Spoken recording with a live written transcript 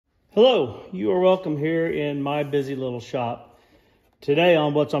Hello, you are welcome here in my busy little shop. Today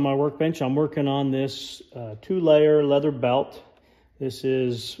on What's on My Workbench, I'm working on this two-layer leather belt. This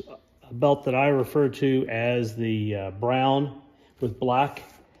is a belt that I refer to as the brown with black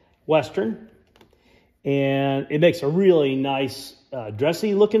Western. And it makes a really nice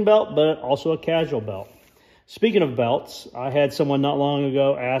dressy looking belt, but also a casual belt. Speaking of belts, I had someone not long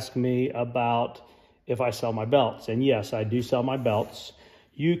ago ask me about if I sell my belts. And yes, I do sell my belts.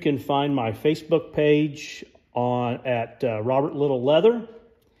 You can find my Facebook page at Robert Little Leather,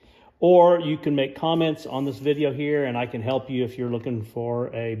 or you can make comments on this video here and I can help you if you're looking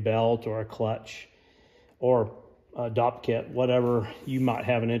for a belt or a clutch or a dop kit, whatever you might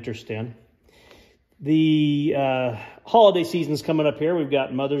have an interest in. The holiday season's coming up here. We've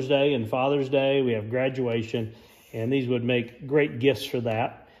got Mother's Day and Father's Day. We have graduation, and these would make great gifts for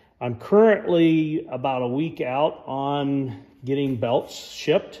that. I'm currently about a week out on getting belts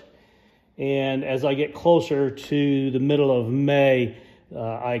shipped, and as I get closer to the middle of May,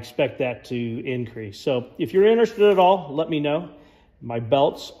 I expect that to increase. So if you're interested at all, let me know. My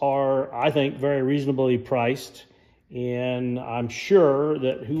belts are, I think, very reasonably priced, and I'm sure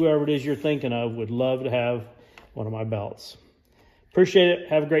that whoever it is you're thinking of would love to have one of my belts. Appreciate it.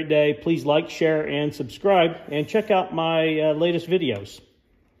 Have a great day. Please like, share, and subscribe, and check out my latest videos.